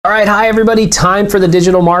right, hi everybody. Time for the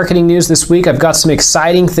digital marketing news this week. I've got some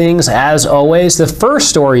exciting things as always. The first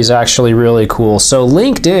story is actually really cool. So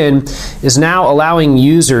LinkedIn is now allowing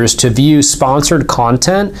users to view sponsored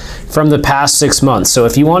content from the past 6 months. So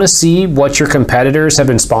if you want to see what your competitors have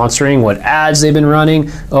been sponsoring, what ads they've been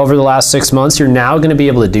running over the last 6 months, you're now going to be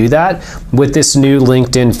able to do that with this new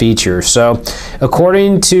LinkedIn feature. So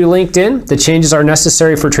according to LinkedIn, the changes are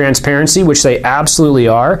necessary for transparency, which they absolutely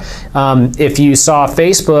are. If you saw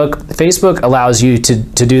Facebook allows you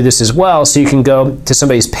to do this as well. So you can go to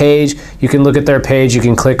somebody's page, you can look at their page, you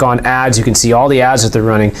can click on ads, you can see all the ads that they're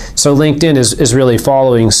running. So LinkedIn is really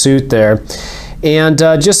following suit there. And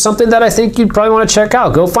just something that I think you'd probably want to check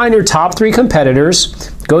out. Go find your top 3 competitors.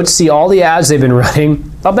 Go see all the ads they've been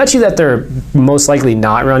running. I'll bet you that they're most likely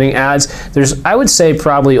not running ads. There's, I would say,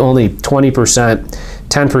 probably only 20%,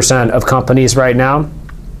 10% of companies right now,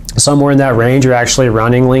 somewhere in that range, are actually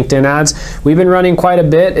running LinkedIn ads. We've been running quite a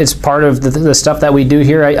bit. It's part of the stuff that we do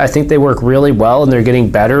here. I think they work really well and they're getting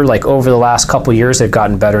better. Like over the last couple years, they've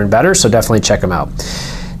gotten better and better. So definitely check them out.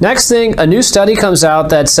 Next thing, a new study comes out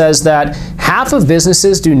that says that half of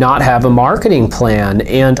businesses do not have a marketing plan,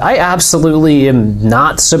 and I absolutely am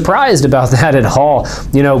not surprised about that at all.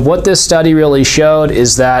 You know, what this study really showed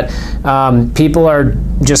is that people are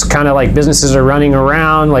just kind of like, businesses are running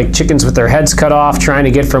around like chickens with their heads cut off, trying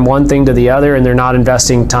to get from one thing to the other, and they're not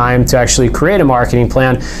investing time to actually create a marketing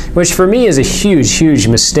plan, which for me is a huge, huge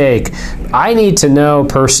mistake. I need to know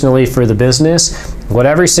personally for the business what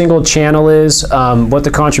every single channel is, what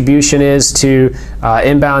the contribution is to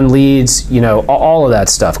inbound leads, you know, all of that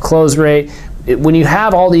stuff, close rate. When you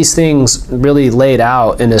have all these things really laid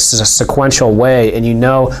out in a sequential way and you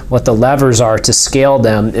know what the levers are to scale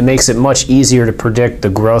them, it makes it much easier to predict the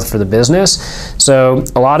growth for the business. So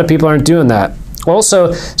a lot of people aren't doing that.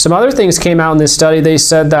 Also, some other things came out in this study. They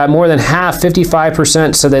said that more than half,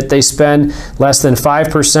 55%, said that they spend less than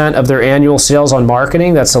 5% of their annual sales on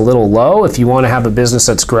marketing. That's a little low. If you want to have a business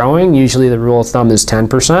that's growing, usually the rule of thumb is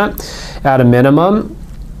 10% at a minimum.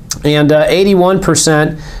 And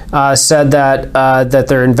 81% said that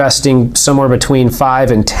they're investing somewhere between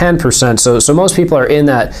 5 and 10%. So most people are in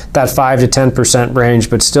that 5 to 10% range,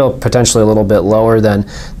 but still potentially a little bit lower than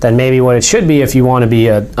maybe what it should be if you want to be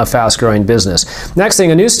a fast-growing business. Next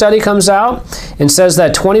thing, a new study comes out and says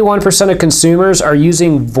that 21% of consumers are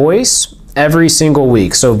using voice every single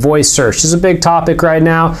week. So voice search is a big topic right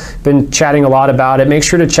now. Been chatting a lot about it. Make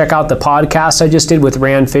sure to check out the podcast I just did with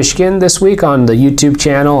Rand Fishkin this week on the YouTube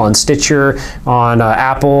channel, on Stitcher, on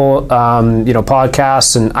Apple,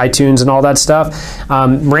 podcasts and iTunes and all that stuff.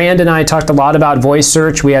 Rand and I talked a lot about voice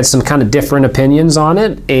search. We had some kind of different opinions on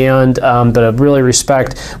it, and but I really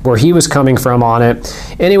respect where he was coming from on it.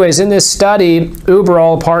 Anyways, in this study,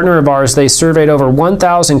 Uberall, a partner of ours, they surveyed over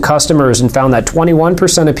 1,000 customers and found that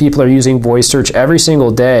 21% of people are using voice search every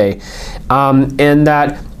single day,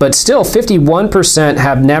 but still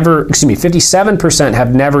 57%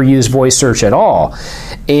 have never used voice search at all.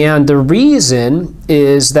 And the reason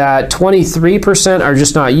is that 23% are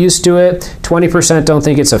just not used to it, 20% don't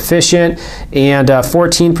think it's efficient, and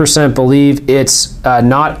 14% believe it's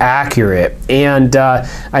not accurate. And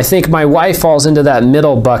I think my wife falls into that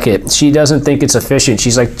middle bucket. She doesn't think it's efficient.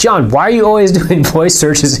 She's like, John, why are you always doing voice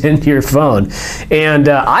searches into your phone? And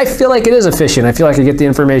I feel like it is efficient. I feel like I get the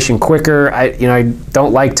information quicker. I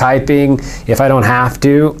don't like typing if I don't have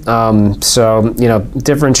to. So,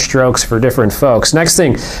 different strokes for different folks. Next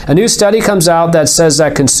thing, a new study comes out that says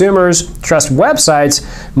that consumers trust websites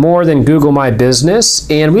more than Google My Business.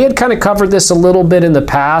 And we had kind of covered this a little bit in the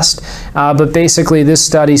past, but basically this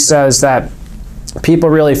study says that people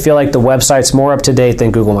really feel like the website's more up to date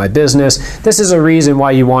than Google My Business. This is a reason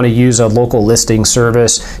why you want to use a local listing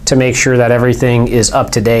service to make sure that everything is up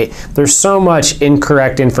to date. There's so much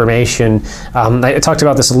incorrect information. I talked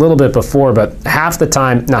about this a little bit before, but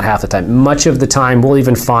much of the time we'll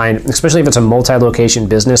even find, especially if it's a multi-location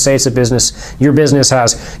business, say it's a business, your business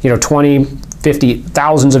has 20, 50,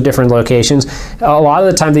 thousands of different locations. A lot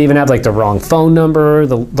of the time they even have like the wrong phone number,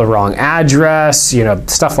 the wrong address,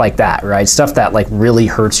 stuff like that, right? Stuff that like really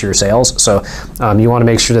hurts your sales. So you want to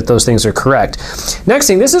make sure that those things are correct. Next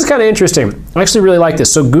thing, this is kind of interesting. I actually really like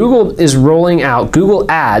this. So Google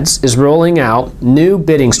Ads is rolling out new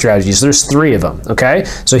bidding strategies. There's 3 of them, okay?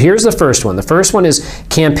 So here's the first one. The first one is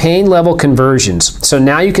campaign level conversions. So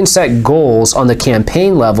now you can set goals on the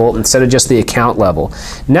campaign level instead of just the account level.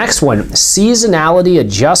 Next one, seasonality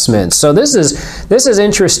adjustments. So this is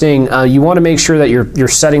interesting. You want to make sure that you're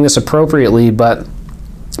setting this appropriately, but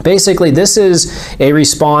Basically, this is a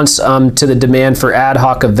response to the demand for ad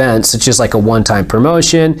hoc events, such as like a one-time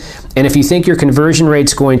promotion. And if you think your conversion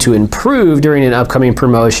rate's going to improve during an upcoming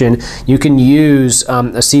promotion, you can use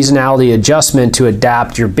a seasonality adjustment to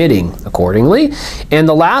adapt your bidding accordingly. And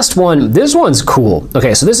the last one, this one's cool.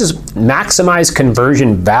 Okay, so this is maximize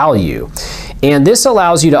conversion value. And this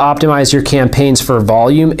allows you to optimize your campaigns for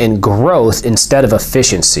volume and growth instead of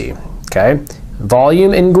efficiency. Okay,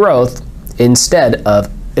 volume and growth instead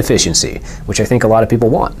of efficiency, which I think a lot of people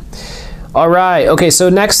want. All right, okay, so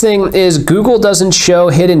next thing is Google doesn't show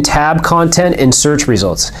hidden tab content in search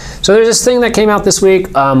results. So there's this thing that came out this week.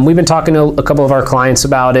 We've been talking to a couple of our clients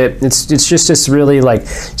about it. It's just this really like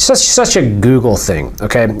such a Google thing,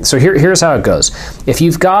 okay? So here's how it goes. If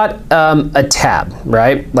you've got a tab,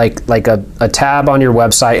 right? Like a tab on your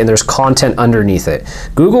website and there's content underneath it.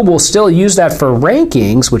 Google will still use that for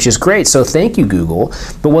rankings, which is great, so thank you, Google.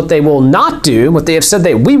 But what they will not do, what they have said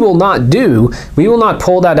we will not do, we will not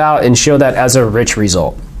pull that out and show that as a rich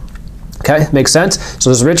result. Okay, makes sense?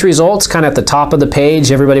 So those rich results kind of at the top of the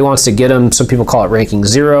page, everybody wants to get them. Some people call it ranking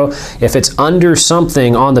 0. If it's under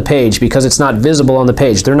something on the page, because it's not visible on the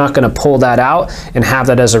page, they're not going to pull that out and have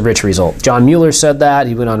that as a rich result. John Mueller said that.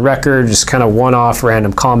 He went on record, just kind of one-off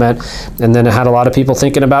random comment. And then it had a lot of people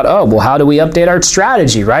thinking about, oh, well, how do we update our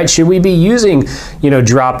strategy, right? Should we be using,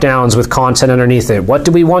 drop downs with content underneath it? What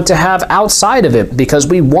do we want to have outside of it? Because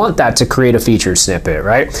we want that to create a featured snippet,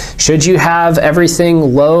 right? Should you have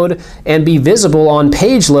everything load and be visible on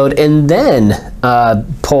page load and then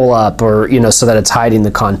pull up, or so that it's hiding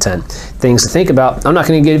the content? Things to think about. I'm not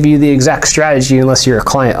going to give you the exact strategy unless you're a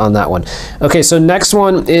client on that one. Okay, so next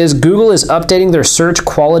one is Google is updating their search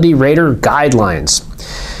quality rater guidelines.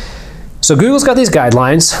 So Google's got these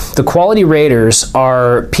guidelines. The quality raters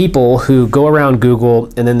are people who go around Google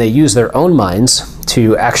and then they use their own minds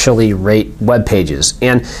to actually rate web pages.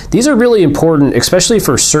 And these are really important, especially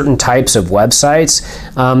for certain types of websites.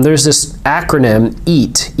 There's this acronym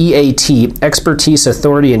EAT, E-A-T, expertise,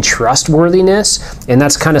 authority, and trustworthiness. And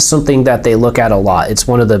that's kind of something that they look at a lot. It's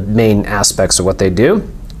one of the main aspects of what they do.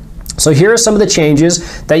 So here are some of the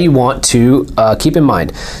changes that you want to keep in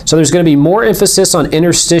mind. So there's going to be more emphasis on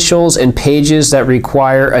interstitials and pages that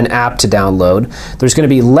require an app to download. There's going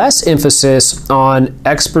to be less emphasis on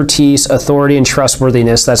expertise, authority, and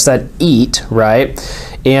trustworthiness. That's that EAT, right?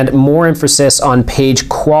 And more emphasis on page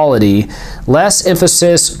quality. Less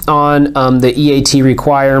emphasis on the EAT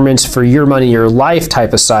requirements for your money, your life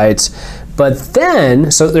type of sites. But then,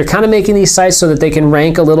 so they're kind of making these sites so that they can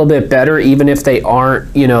rank a little bit better, even if they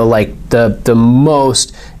aren't, like the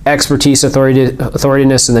most expertise,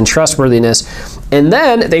 authorityness, and then trustworthiness. And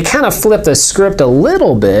then they kind of flip the script a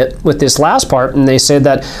little bit with this last part, and they said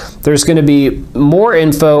that there's going to be more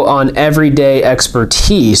info on everyday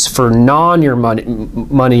expertise for your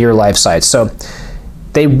money, your life sites. So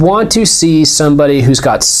they want to see somebody who's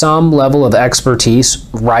got some level of expertise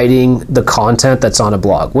writing the content that's on a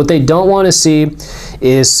blog. What they don't want to see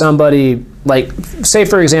is somebody like, say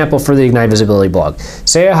for example, for the Ignite Visibility blog,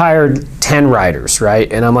 say I hired 10 writers,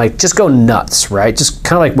 right? And I'm like, just go nuts, right? Just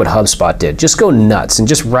kind of like what HubSpot did. Just go nuts and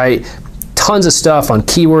just write tons of stuff on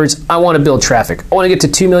keywords. I want to build traffic. I want to get to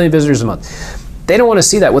 2 million visitors a month. They don't want to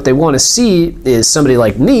see that. What they want to see is somebody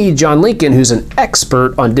like me, John Lincoln, who's an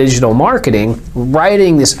expert on digital marketing,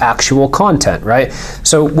 writing this actual content, right?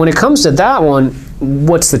 So when it comes to that one,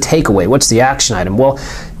 what's the takeaway? What's the action item? Well,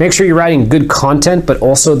 make sure you're writing good content, but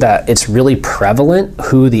also that it's really prevalent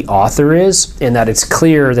who the author is, and that it's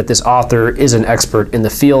clear that this author is an expert in the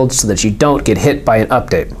field so that you don't get hit by an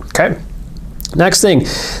update, okay? Next thing,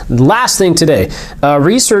 last thing today,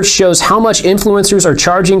 research shows how much influencers are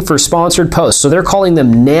charging for sponsored posts. So they're calling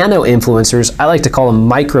them nano influencers. I like to call them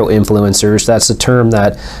micro influencers. That's a term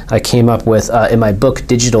that I came up with in my book,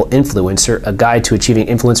 Digital Influencer, a guide to achieving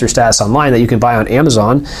influencer status online, that you can buy on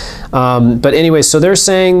Amazon. But anyway, so they're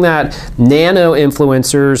saying that nano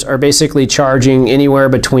influencers are basically charging anywhere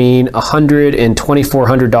between $100 and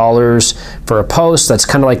 $2,400 for a post. That's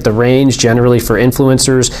kind of like the range generally for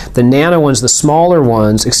influencers. The nano ones, the smaller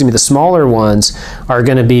ones are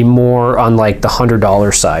going to be more on like the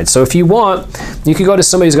 $100 side. So if you want, you could go to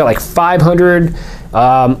somebody who's got like 500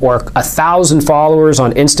 or 1,000 followers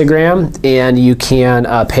on Instagram, and you can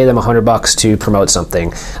pay them $100 to promote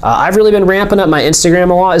something. I've really been ramping up my Instagram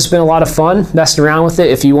a lot. It's been a lot of fun messing around with it.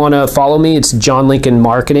 If you want to follow me, it's John Lincoln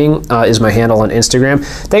Marketing is my handle on Instagram.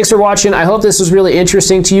 Thanks for watching. I hope this was really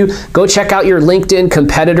interesting to you. Go check out your LinkedIn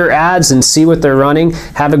competitor ads and see what they're running.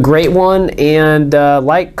 Have a great one, and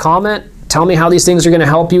like, comment, tell me how these things are going to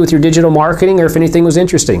help you with your digital marketing, or if anything was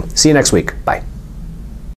interesting. See you next week. Bye.